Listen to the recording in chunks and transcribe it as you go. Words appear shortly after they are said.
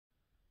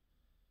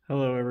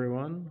Hello,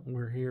 everyone.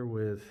 We're here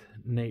with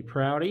Nate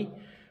Prouty,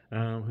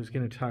 who's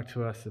going to talk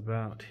to us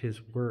about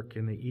his work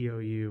in the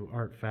EOU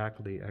Art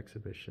Faculty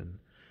Exhibition.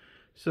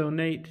 So,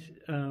 Nate,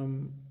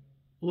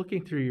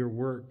 looking through your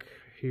work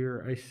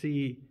here, I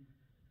see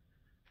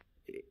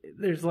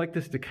there's like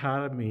this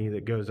dichotomy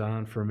that goes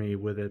on for me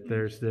with it.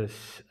 There's this,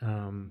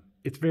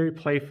 it's very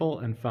playful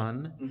and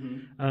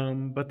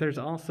fun, but there's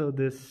also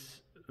this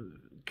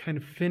kind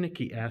of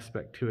finicky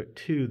aspect to it,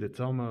 too,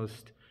 that's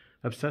almost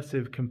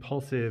obsessive,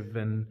 compulsive,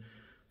 and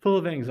full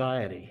of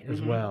anxiety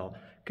as well.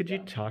 Could you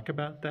talk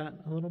about that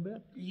a little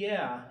bit?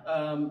 Yeah,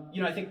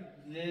 I think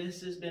this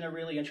has been a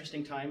really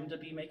interesting time to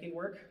be making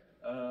work.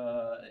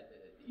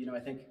 I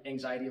think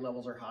anxiety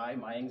levels are high.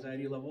 My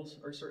anxiety levels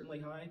are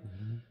certainly high.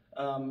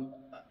 I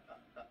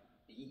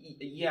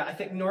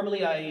think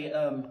normally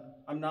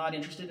I'm not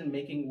interested in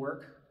making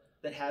work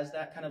that has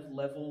that kind of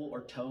level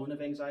or tone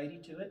of anxiety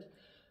to it.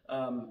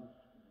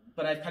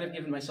 But I've kind of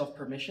given myself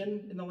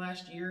permission in the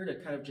last year to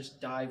kind of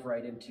just dive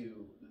right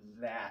into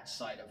that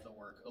side of the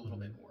work a little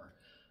bit more.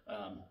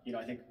 I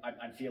think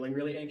I'm feeling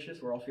really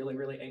anxious. We're all feeling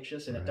really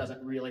anxious, and it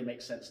doesn't really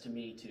make sense to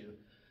me to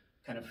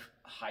kind of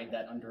hide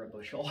that under a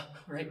bushel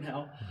right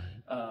now.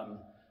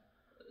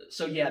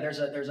 There's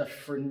a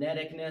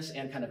freneticness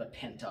and kind of a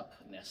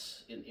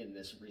pent-upness in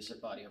this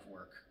recent body of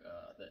work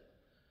that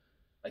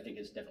I think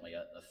is definitely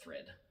a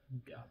thread.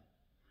 Yeah.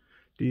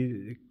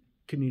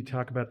 Can you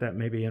talk about that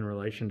maybe in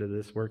relation to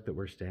this work that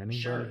we're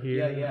standing by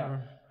here? Yeah.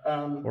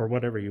 Or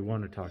whatever you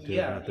want to talk to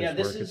about this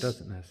work. It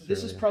doesn't necessarily.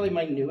 This is probably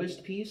my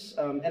newest piece,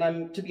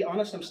 and to be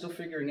honest, I'm still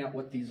figuring out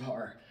what these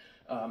are.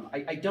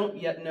 I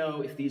don't yet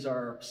know if these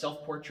are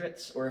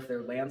self-portraits or if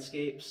they're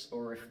landscapes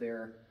or if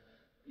they're,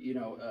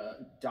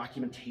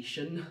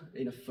 documentation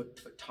in a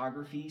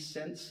photography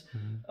sense.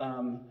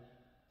 I'm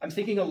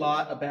thinking a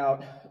lot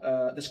about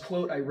this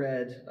quote I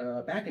read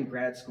back in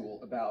grad school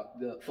about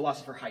the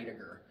philosopher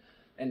Heidegger.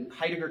 And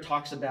Heidegger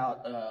talks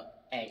about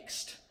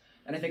angst.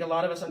 And I think a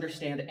lot of us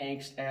understand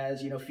angst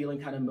as, feeling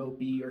kind of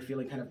mopey or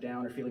feeling kind of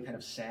down or feeling kind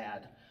of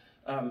sad.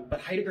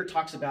 But Heidegger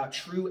talks about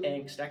true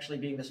angst actually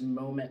being this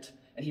moment,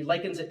 and he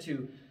likens it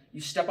to you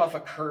step off a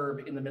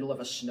curb in the middle of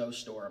a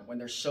snowstorm when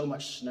there's so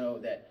much snow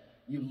that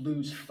you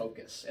lose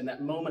focus. And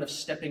that moment of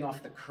stepping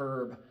off the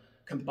curb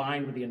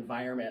combined with the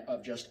environment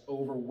of just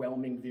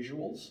overwhelming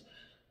visuals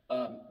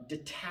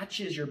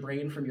detaches your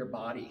brain from your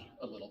body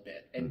a little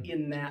bit. And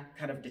in that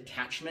kind of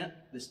detachment,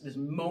 this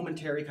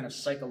momentary kind of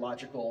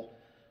psychological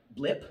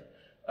blip,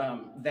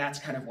 that's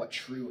kind of what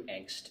true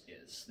angst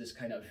is, this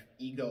kind of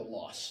ego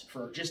loss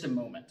for just a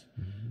moment.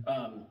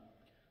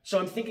 So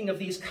I'm thinking of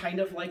these kind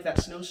of like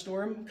that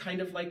snowstorm, kind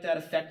of like that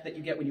effect that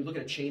you get when you look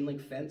at a chain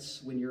link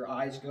fence when your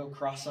eyes go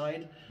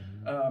cross-eyed.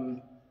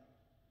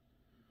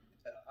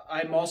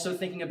 I'm also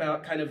thinking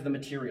about kind of the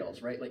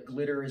materials, right? Like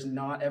glitter is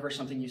not ever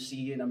something you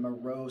see in a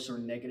morose or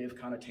negative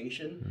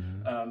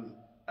connotation.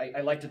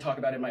 I like to talk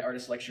about in my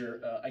artist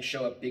lecture, I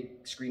show a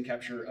big screen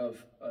capture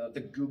of the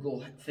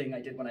Google thing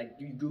I did when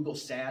you Google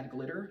sad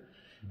glitter,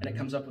 and it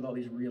comes up with all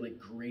these really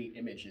great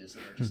images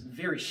that are just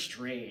very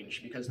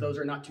strange because those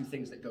are not two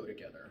things that go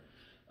together.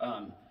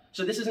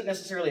 So this isn't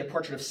necessarily a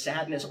portrait of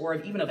sadness or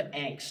even of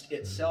angst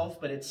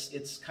itself, but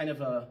it's kind of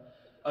a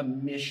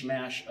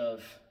mishmash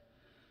of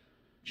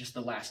just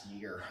the last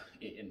year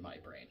in my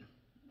brain.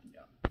 Yeah.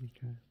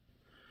 Okay.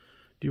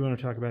 Do you want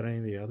to talk about any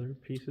of the other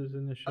pieces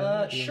in the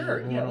show?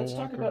 Sure. Yeah, let's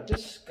talk about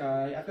this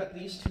guy. I've got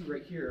these two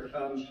right here.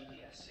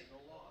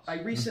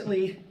 I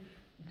recently,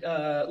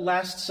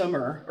 last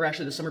summer, or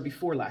actually the summer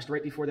before last,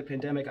 right before the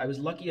pandemic, I was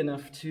lucky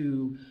enough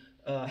to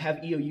have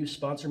EOU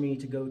sponsor me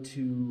to go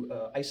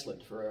to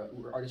Iceland for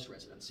an artist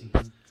residency.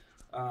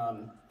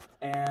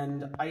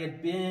 And I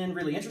had been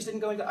really interested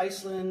in going to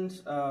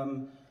Iceland,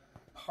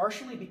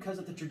 partially because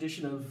of the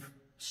tradition of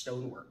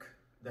stonework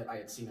that I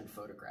had seen in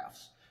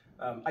photographs.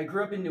 I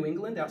grew up in New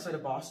England, outside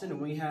of Boston,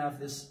 and we have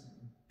this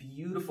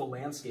beautiful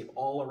landscape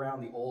all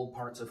around the old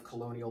parts of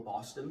colonial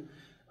Boston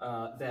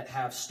that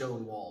have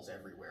stone walls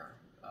everywhere.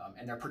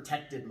 And they're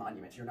protected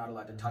monuments. You're not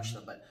allowed to touch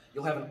them, but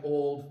you'll have an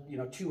old,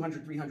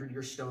 200,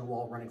 300-year stone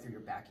wall running through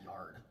your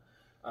backyard.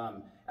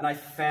 And I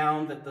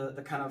found that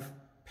the kind of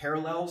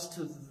parallels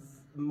to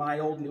my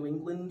old New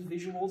England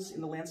visuals in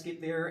the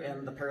landscape there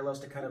and the parallels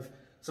to kind of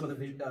some of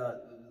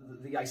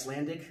the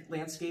Icelandic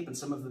landscape and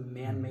some of the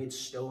man-made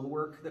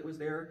stonework that was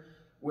there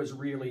was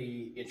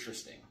really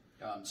interesting.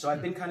 So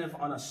I've been kind of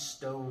on a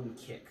stone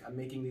kick. I'm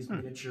making these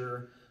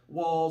miniature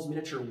walls,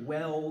 miniature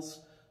wells.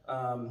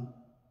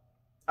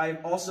 I'm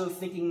also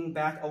thinking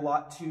back a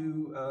lot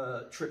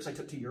to trips I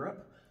took to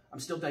Europe. I'm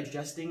still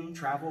digesting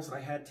travels that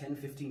I had 10,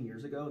 15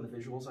 years ago and the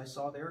visuals I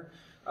saw there.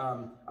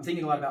 I'm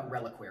thinking a lot about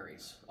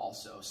reliquaries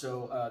also.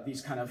 So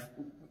these kind of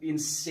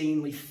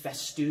insanely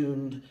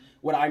festooned,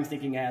 what I'm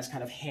thinking as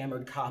kind of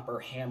hammered copper,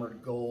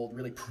 hammered gold,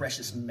 really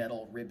precious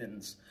metal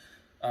ribbons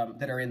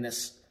that are in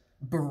this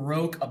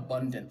Baroque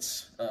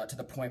abundance to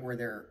the point where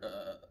they're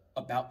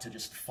about to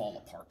just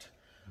fall apart.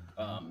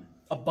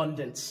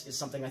 Abundance is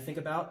something I think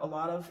about a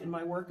lot of in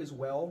my work as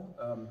well.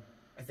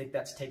 I think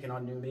that's taken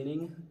on new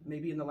meaning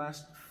maybe in the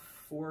last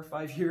 4 or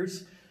 5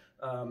 years.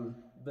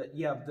 But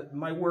yeah,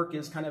 my work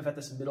is kind of at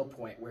this middle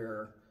point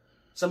where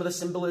some of the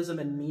symbolism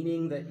and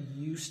meaning that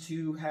used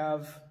to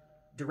have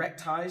direct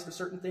ties to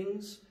certain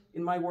things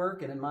in my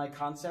work and in my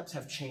concepts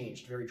have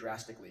changed very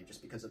drastically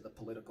just because of the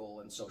political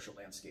and social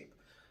landscape.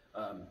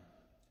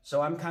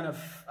 So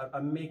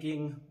I'm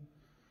making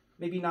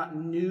maybe not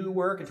new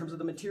work in terms of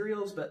the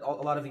materials, but a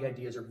lot of the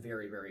ideas are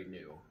very, very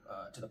new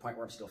to the point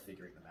where I'm still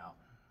figuring them out.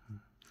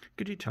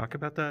 Could you talk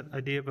about that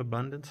idea of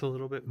abundance a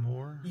little bit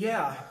more?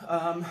 Yeah.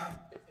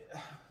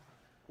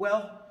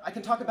 Well, I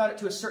can talk about it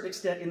to a certain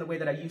extent in the way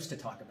that I used to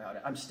talk about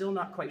it. I'm still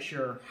not quite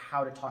sure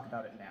how to talk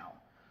about it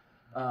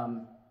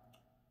now.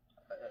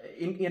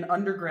 In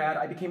undergrad,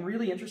 I became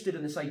really interested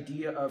in this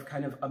idea of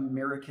kind of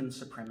American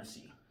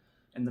supremacy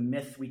and the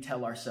myth we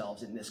tell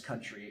ourselves in this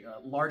country,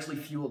 largely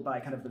fueled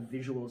by kind of the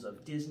visuals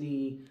of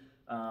Disney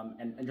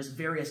and just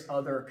various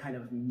other kind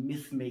of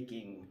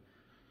myth-making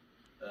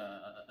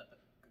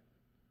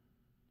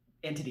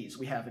entities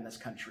we have in this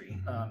country.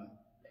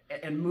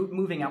 And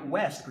moving out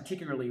west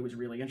particularly was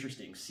really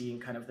interesting, seeing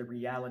kind of the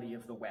reality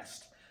of the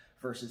West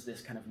versus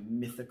this kind of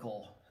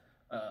mythical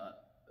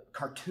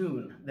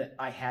cartoon that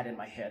I had in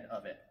my head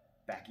of it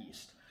back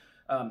east.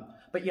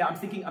 But yeah, I'm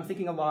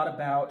thinking a lot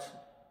about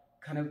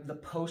kind of the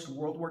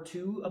post-World War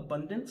II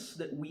abundance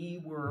that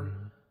we were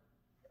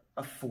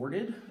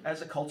afforded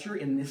as a culture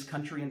in this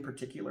country in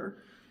particular.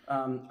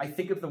 I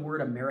think of the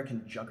word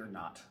American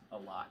juggernaut a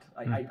lot.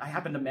 I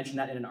happened to mention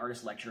that in an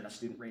artist lecture, and a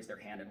student raised their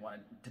hand and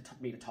wanted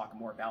me to talk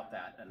more about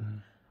that,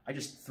 and I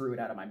just threw it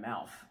out of my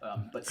mouth.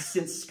 But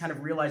since kind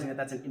of realizing that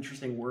that's an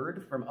interesting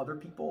word from other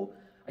people,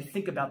 I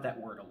think about that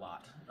word a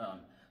lot.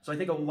 So I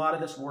think a lot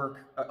of this work,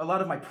 a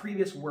lot of my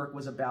previous work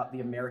was about the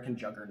American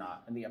juggernaut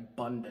and the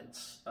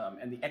abundance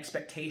and the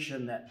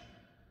expectation that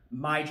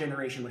my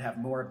generation would have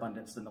more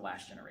abundance than the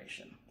last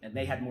generation, and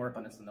they had more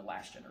abundance than the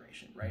last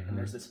generation, right? And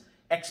there's this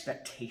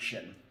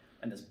expectation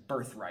and this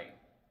birthright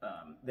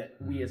that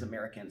we as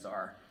Americans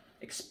are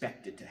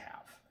expected to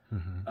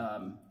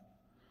have.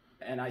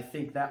 And I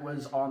think that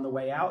was on the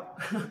way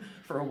out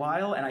for a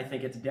while, and I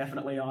think it's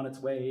definitely on its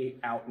way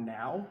out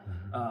now.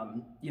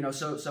 You know,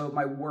 so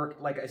my work,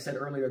 like I said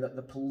earlier,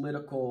 the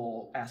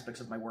political aspects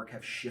of my work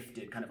have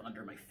shifted kind of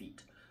under my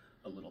feet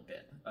a little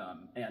bit.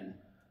 And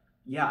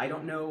yeah, I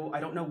don't know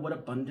what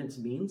abundance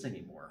means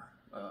anymore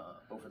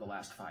over the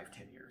last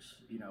 5-10 years.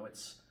 You know,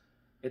 it's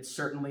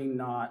certainly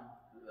not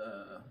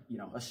you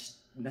know,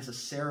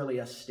 necessarily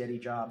a steady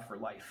job for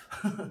life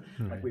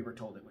like we were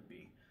told it would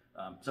be.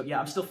 So yeah,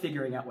 I'm still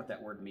figuring out what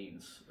that word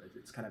means.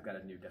 It's kind of got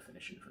a new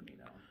definition for me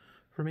now.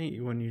 For me,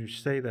 when you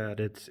say that,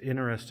 it's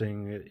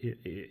interesting.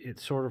 It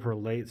sort of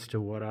relates to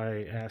what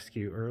I asked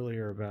you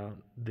earlier about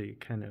the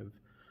kind of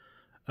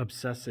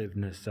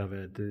obsessiveness of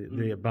it,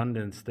 the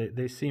abundance.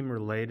 They seem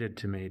related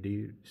to me. Do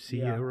you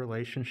see a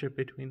relationship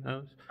between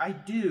those? I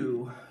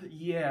do,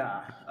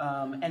 yeah.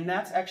 And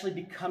that's actually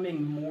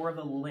becoming more of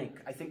a link.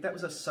 I think that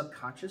was a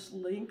subconscious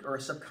link or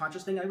a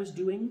subconscious thing I was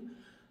doing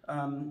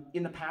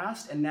in the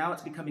past, and now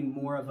it's becoming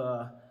more of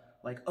a,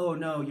 like, oh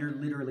no, you're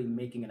literally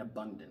making an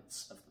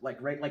abundance of, like,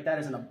 right, like that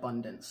is an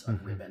abundance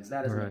of ribbons,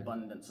 that is an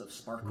abundance of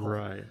sparkle.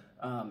 Right.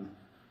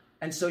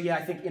 And so yeah,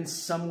 I think in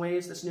some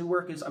ways this new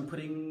work is I'm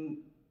putting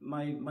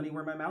my money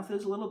where my mouth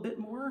is a little bit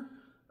more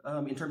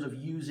in terms of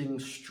using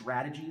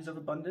strategies of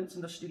abundance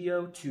in the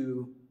studio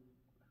to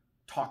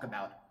talk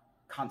about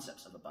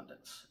concepts of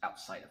abundance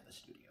outside of the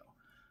studio.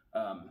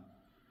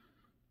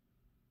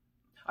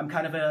 I'm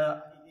kind of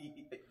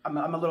I'm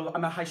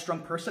a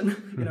high-strung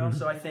person, you know,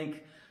 so I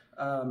think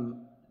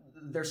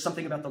there's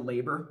something about the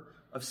labor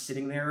of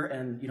sitting there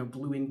and, you know,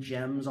 gluing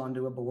gems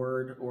onto a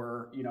board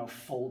or, you know,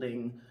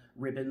 folding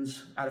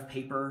ribbons out of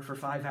paper for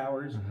 5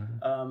 hours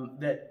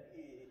that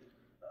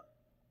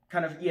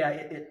kind of, yeah,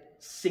 it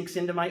sinks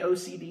into my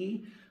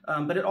OCD,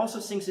 but it also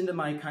sinks into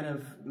my kind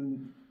of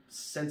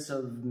sense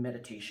of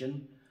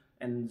meditation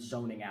and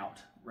zoning out,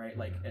 right?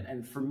 Like,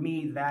 and for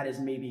me, that is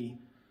maybe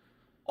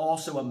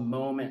also a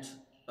moment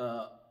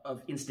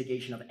of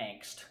instigation of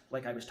angst,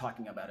 like I was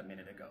talking about a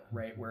minute ago,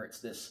 right? Where it's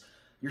this,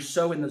 you're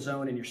so in the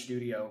zone in your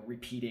studio,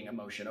 repeating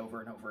emotion over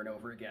and over and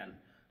over again,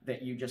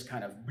 that you just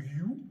kind of,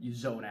 you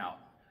zone out.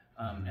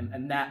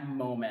 And that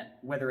moment,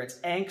 whether it's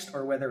angst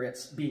or whether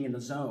it's being in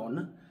the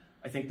zone,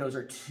 I think those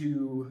are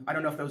two, I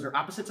don't know if those are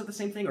opposites of the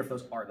same thing or if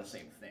those are the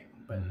same thing,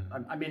 but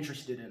I'm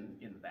interested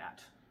in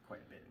that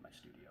quite a bit in my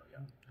studio, yeah.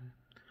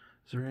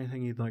 Is there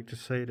anything you'd like to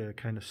say to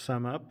kind of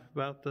sum up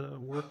about the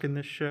work in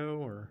this show,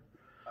 or?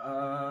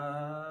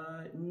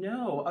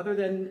 No, other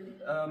than...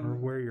 or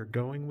where you're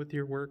going with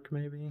your work,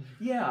 maybe?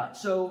 Yeah,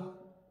 so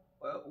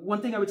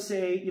one thing I would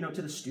say, you know,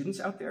 to the students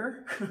out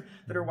there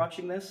that are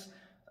watching this,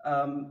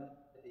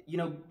 you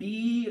know,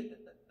 be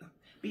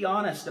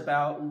honest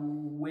about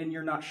when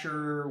you're not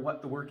sure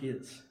what the work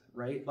is,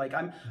 right? Like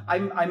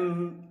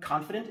I'm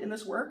confident in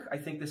this work. I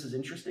think this is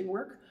interesting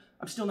work.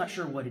 I'm still not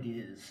sure what it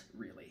is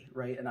really,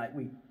 right? And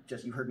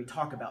you heard me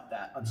talk about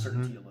that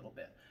uncertainty a little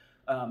bit.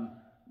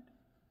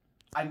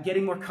 I'm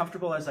getting more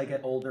comfortable as I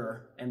get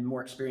older and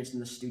more experienced in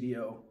the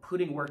studio,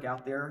 putting work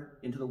out there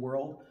into the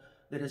world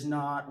that is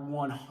not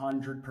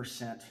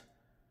 100%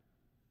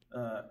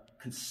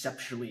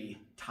 conceptually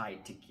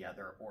tied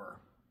together or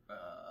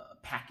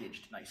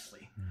packaged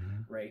nicely,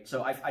 right?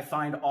 So I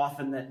find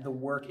often that the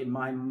work in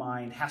my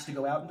mind has to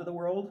go out into the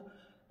world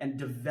and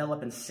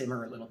develop and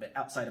simmer a little bit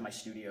outside of my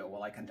studio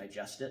while I can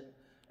digest it.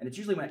 And it's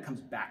usually when it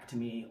comes back to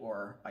me,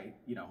 or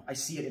I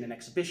see it in an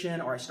exhibition,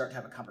 or I start to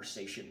have a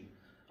conversation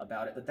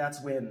about it,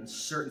 that's when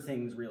certain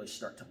things really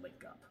start to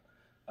link up.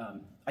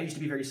 I used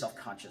to be very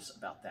self-conscious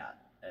about that,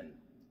 and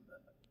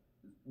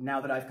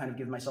now that I've kind of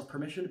given myself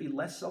permission to be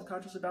less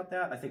self-conscious about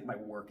that, I think my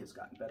work has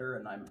gotten better,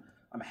 and I'm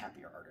a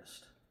happier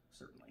artist,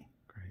 certainly.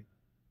 Great.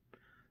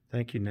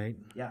 Thank you, Nate.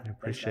 Yeah, I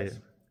appreciate it.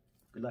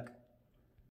 Good luck.